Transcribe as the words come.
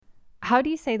how do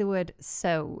you say the word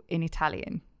so in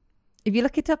Italian? If you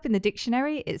look it up in the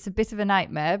dictionary, it's a bit of a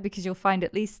nightmare because you'll find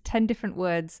at least 10 different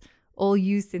words all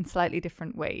used in slightly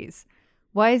different ways.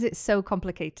 Why is it so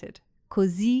complicated?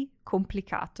 Così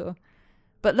complicato.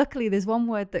 But luckily, there's one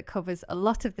word that covers a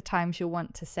lot of the times you'll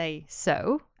want to say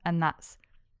so, and that's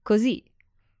così.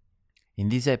 In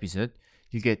this episode,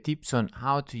 you get tips on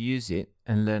how to use it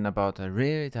and learn about a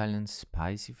rare Italian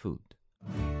spicy food.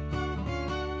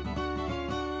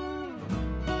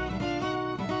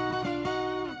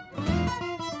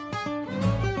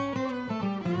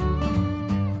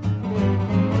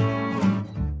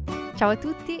 Ciao a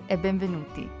tutti e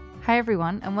benvenuti. Hi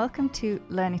everyone and welcome to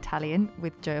Learn Italian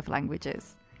with Joy of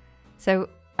Languages. So,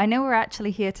 I know we're actually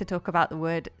here to talk about the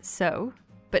word so,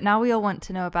 but now we all want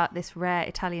to know about this rare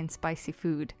Italian spicy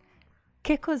food.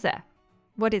 Che cos'è?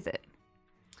 What is it?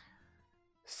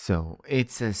 So,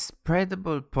 it's a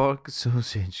spreadable pork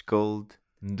sausage called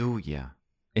nduja.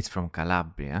 It's from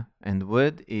Calabria and the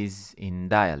word is in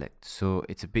dialect, so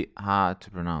it's a bit hard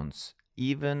to pronounce,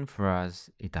 even for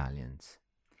us Italians.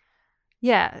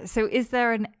 Yeah, so is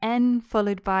there an N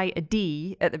followed by a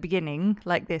D at the beginning,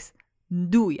 like this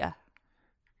nduja?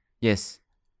 Yes,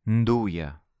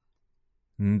 nduja.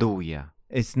 Nduja.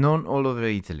 It's known all over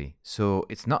Italy, so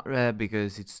it's not rare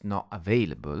because it's not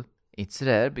available. It's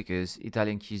rare because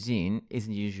Italian cuisine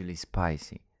isn't usually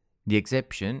spicy. The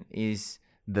exception is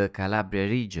the Calabria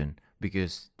region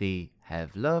because they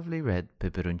have lovely red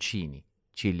pepperoncini,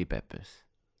 chili peppers.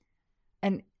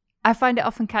 And I find it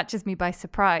often catches me by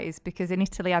surprise because in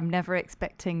Italy I'm never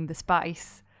expecting the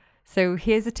spice. So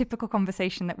here's a typical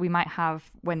conversation that we might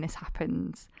have when this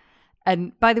happens.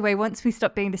 And by the way, once we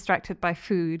stop being distracted by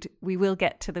food, we will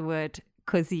get to the word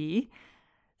così.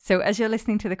 So as you're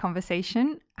listening to the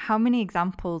conversation, how many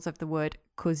examples of the word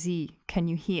così can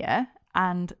you hear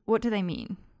and what do they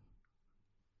mean?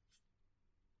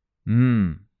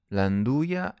 La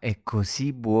nduja è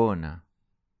così buona.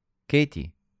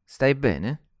 Katie, stai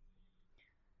bene?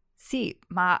 Sì,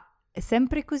 ma è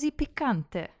sempre così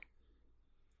piccante.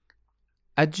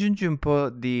 Aggiungi un po'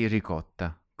 di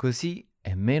ricotta, così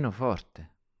è meno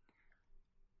forte.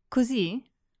 Così?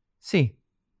 Sì,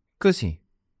 così.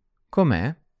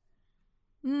 Com'è?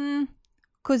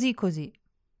 Così così.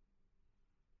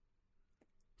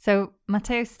 So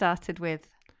Matteo started with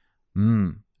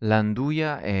La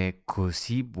nduja è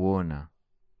così buona.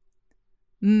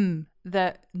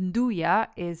 The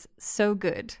nduja is so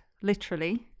good,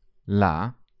 literally.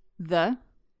 La The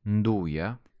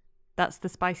nduja that's the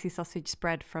spicy sausage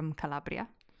spread from Calabria.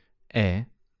 è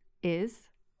Is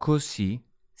così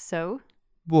so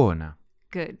buona.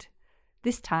 good.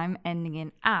 This time ending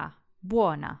in a,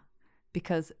 buona,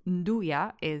 because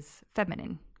nduja is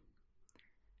feminine.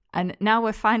 And now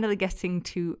we're finally getting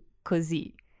to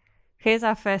così. Here's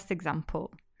our first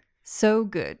example. So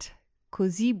good.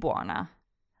 Così buona.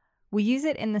 We use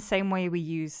it in the same way we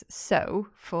use so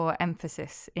for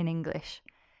emphasis in English.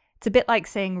 It's a bit like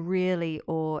saying really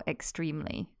or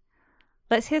extremely.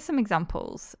 Let's hear some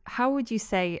examples. How would you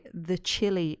say the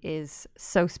chili is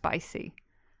so spicy?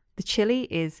 The chili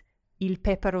is il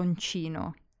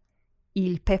peperoncino.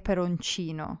 Il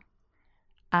peperoncino.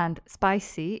 And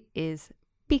spicy is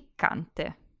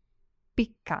piccante.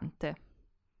 Piccante.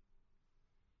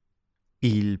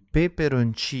 Il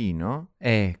peperoncino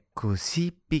è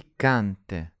così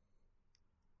piccante.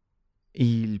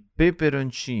 Il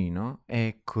peperoncino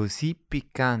è così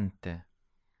piccante.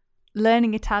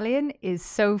 Learning Italian is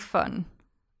so fun.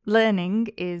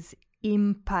 Learning is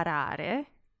imparare,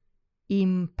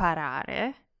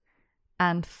 imparare,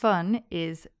 and fun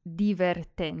is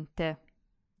divertente,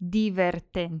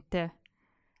 divertente.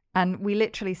 And we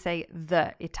literally say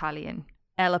the Italian,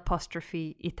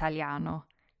 l'apostrophe italiano,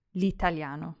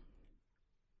 l'italiano.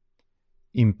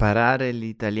 Imparare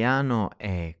l'italiano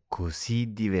è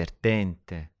così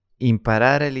divertente.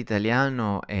 Imparare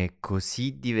l'italiano è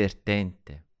così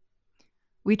divertente.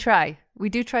 We try. We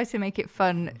do try to make it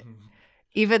fun,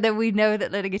 even though we know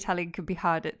that learning Italian can be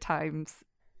hard at times.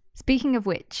 Speaking of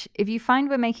which, if you find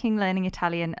we're making learning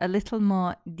Italian a little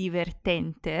more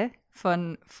divertente,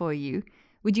 fun for you,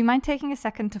 would you mind taking a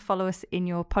second to follow us in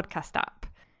your podcast app?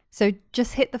 So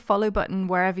just hit the follow button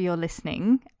wherever you're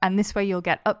listening, and this way you'll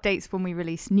get updates when we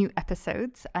release new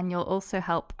episodes, and you'll also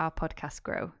help our podcast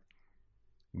grow.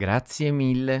 Grazie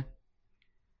mille.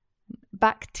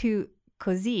 Back to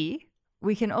così,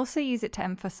 we can also use it to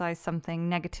emphasize something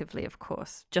negatively, of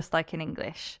course, just like in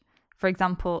English. For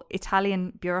example,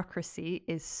 Italian bureaucracy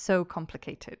is so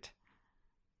complicated.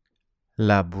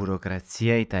 La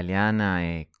burocrazia italiana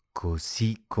è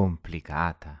così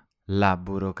complicata. La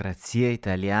burocrazia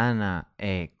italiana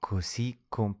è così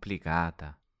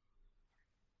complicata.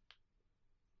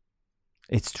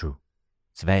 It's true.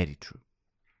 It's very true.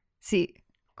 Sì,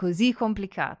 così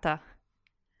complicata.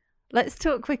 Let's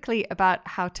talk quickly about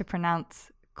how to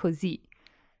pronounce così,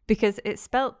 because it's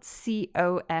spelt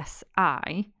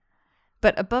C-O-S-I,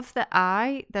 but above the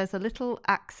I, there's a little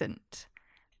accent.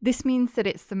 This means that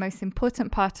it's the most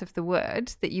important part of the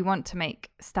word that you want to make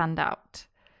stand out.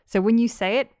 So when you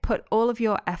say it, put all of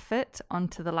your effort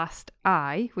onto the last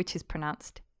I, which is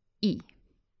pronounced I.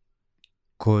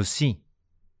 Così.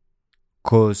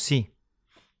 Così.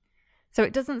 So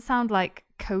it doesn't sound like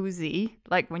cozy,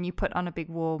 like when you put on a big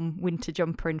warm winter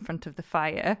jumper in front of the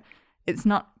fire. It's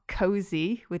not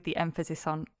cozy with the emphasis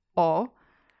on o,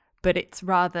 but it's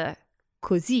rather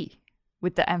così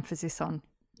with the emphasis on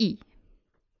I.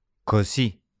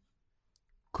 Così.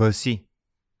 Così.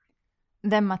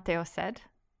 Then Matteo said,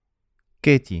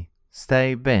 Katie,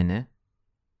 stai bene?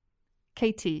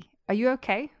 Katie, are you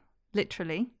okay?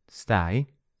 Literally, Stai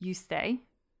you stay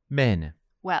bene.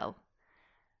 well.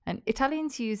 And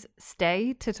Italians use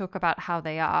stay to talk about how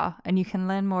they are, and you can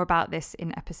learn more about this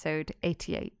in episode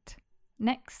 88.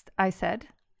 Next, I said,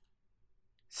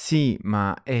 Sì,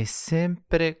 ma è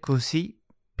sempre così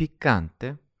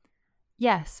piccante?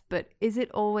 yes, but is it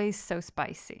always so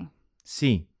spicy?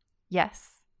 Sì,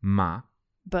 Yes, ma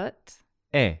but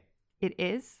è it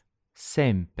is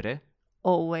sempre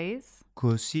always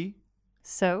così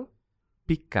so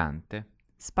piccante.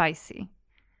 spicy.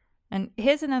 And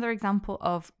here's another example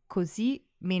of così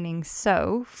meaning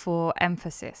so for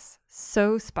emphasis.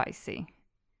 So spicy.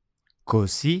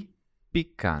 Così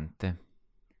piccante.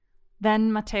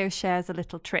 Then Matteo shares a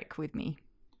little trick with me.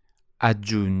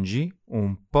 Aggiungi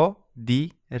un po'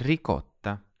 di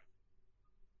ricotta.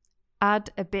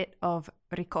 Add a bit of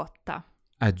ricotta.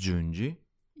 Aggiungi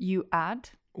You add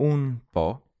un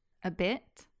po' a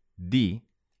bit di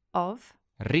of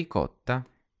ricotta.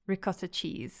 ricotta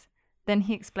cheese. Then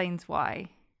he explains why.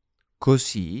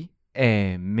 Così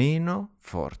è meno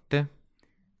forte.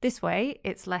 This way,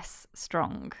 it's less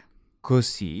strong.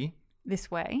 Così This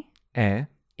way, è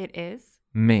it is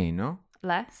meno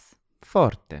less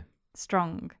forte.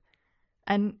 strong.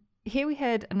 And here we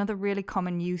heard another really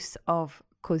common use of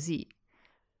così.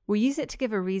 We use it to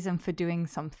give a reason for doing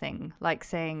something, like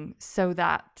saying so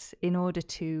that, in order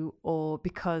to, or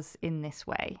because in this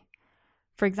way.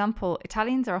 For example,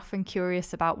 Italians are often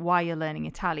curious about why you're learning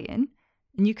Italian,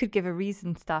 and you could give a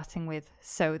reason starting with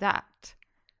so that.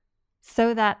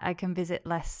 So that I can visit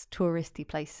less touristy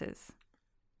places.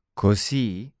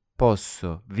 Così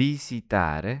posso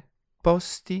visitare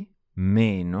posti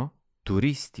meno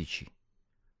turistici.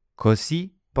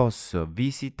 Così posso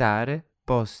visitare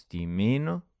posti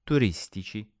meno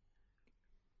turistici.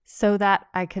 So that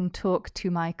I can talk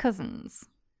to my cousins.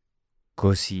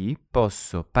 Così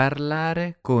posso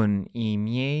parlare con i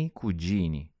miei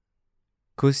cugini.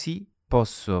 Così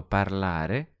posso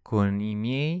parlare con i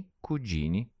miei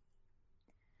cugini.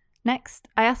 Next,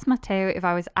 I asked Matteo if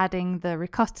I was adding the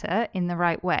ricotta in the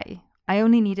right way. I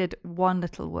only needed one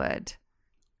little word.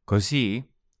 Così?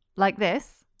 Like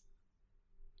this.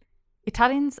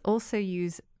 Italians also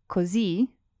use così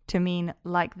to mean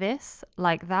like this,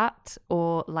 like that,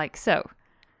 or like so.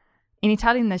 In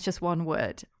Italian, there's just one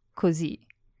word, così.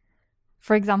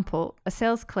 For example, a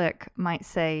sales clerk might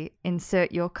say,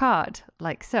 insert your card,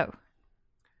 like so.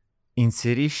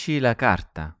 Inserisci la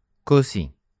carta.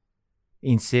 Così.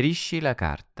 Inserisci la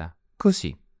carta.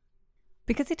 Così.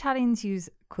 Because Italians use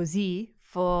così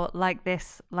for like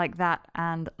this, like that,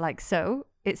 and like so,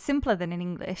 it's simpler than in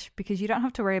English because you don't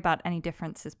have to worry about any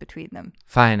differences between them.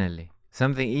 Finally,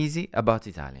 something easy about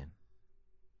Italian.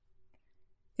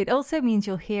 It also means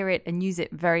you'll hear it and use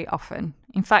it very often.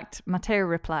 In fact, Matteo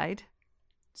replied,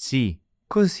 Sì,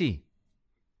 così.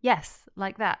 yes,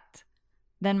 like that.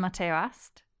 Then Matteo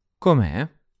asked, Com'è?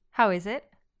 how is it?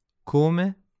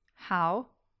 Come How?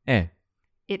 è?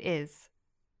 It is.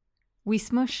 We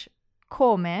smush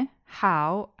come,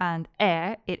 how, and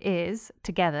it is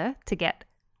together to get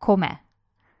com'è.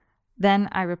 Then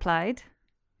I replied,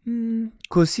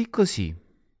 Così così.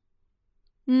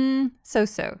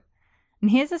 So. And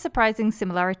here's a surprising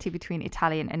similarity between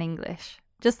Italian and English.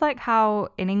 Just like how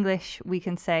in English we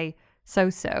can say so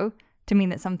to mean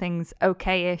that something's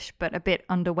okay-ish but a bit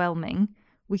underwhelming,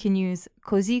 we can use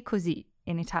così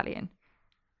in Italian.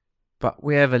 But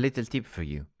we have a little tip for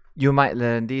you. You might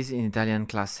learn this in Italian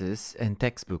classes and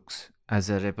textbooks as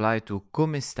a reply to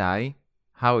come stai,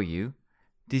 how are you?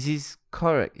 This is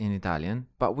correct in Italian,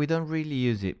 but we don't really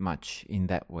use it much in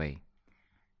that way.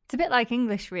 It's a bit like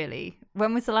English, really.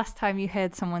 When was the last time you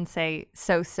heard someone say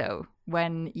so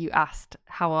when you asked,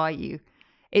 how are you?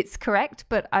 It's correct,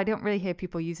 but I don't really hear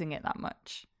people using it that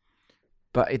much.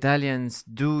 But Italians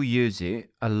do use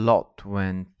it a lot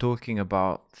when talking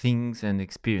about things and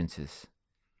experiences.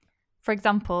 For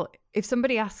example, if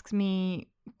somebody asks me,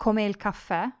 come il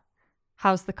caffè?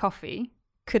 How's the coffee?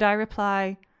 Could I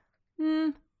reply,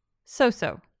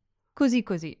 so-so, così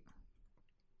così?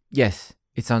 Yes,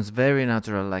 it sounds very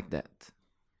natural like that.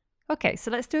 Okay, so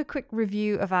let's do a quick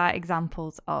review of our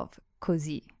examples of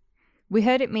così. We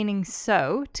heard it meaning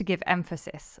so to give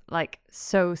emphasis, like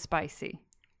so spicy.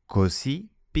 Così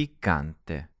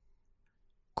piccante.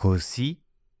 Così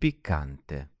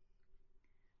piccante.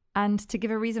 And to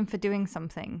give a reason for doing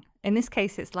something. In this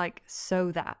case, it's like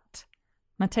so that.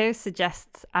 Matteo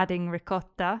suggests adding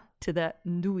ricotta to the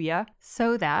nduja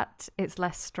so that it's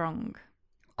less strong.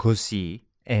 Così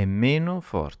è meno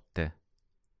forte.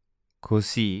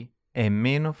 Così è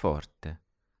meno forte.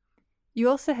 You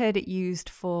also heard it used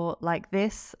for like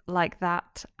this, like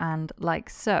that, and like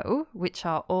so, which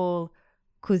are all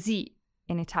così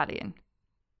in Italian.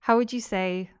 How would you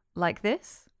say like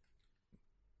this?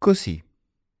 Così.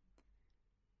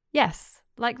 Yes,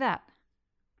 like that.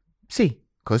 Sì,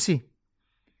 così.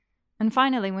 And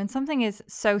finally, when something is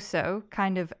so-so,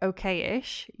 kind of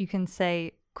okay-ish, you can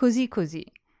say così così,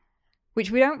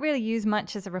 which we don't really use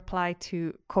much as a reply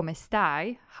to come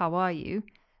stai, how are you,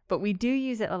 but we do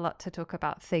use it a lot to talk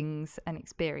about things and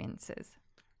experiences.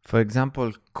 For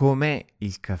example, com'è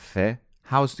il caffè?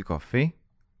 How's the coffee?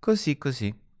 Così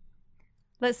così.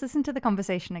 Let's listen to the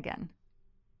conversation again.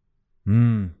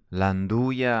 La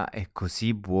nduja è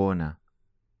così buona.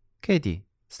 Katie,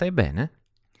 stai bene?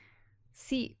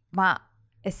 Sì, ma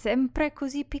è sempre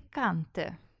così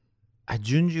piccante.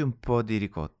 Aggiungi un po' di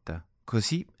ricotta,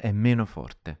 così è meno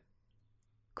forte.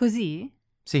 Così?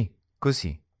 Sì,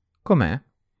 così. Com'è?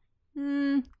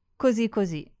 Così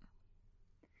così.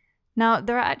 Now,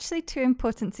 there are actually two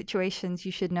important situations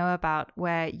you should know about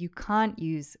where you can't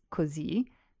use così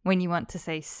when you want to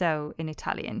say so in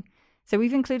Italian. So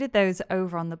we've included those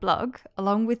over on the blog,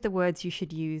 along with the words you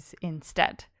should use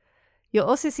instead. You'll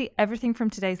also see everything from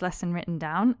today's lesson written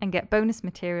down and get bonus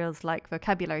materials like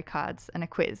vocabulary cards and a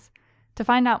quiz. To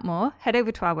find out more, head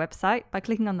over to our website by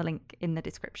clicking on the link in the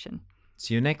description.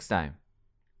 See you next time.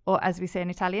 Or as we say in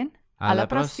Italian, Alla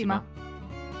prossima.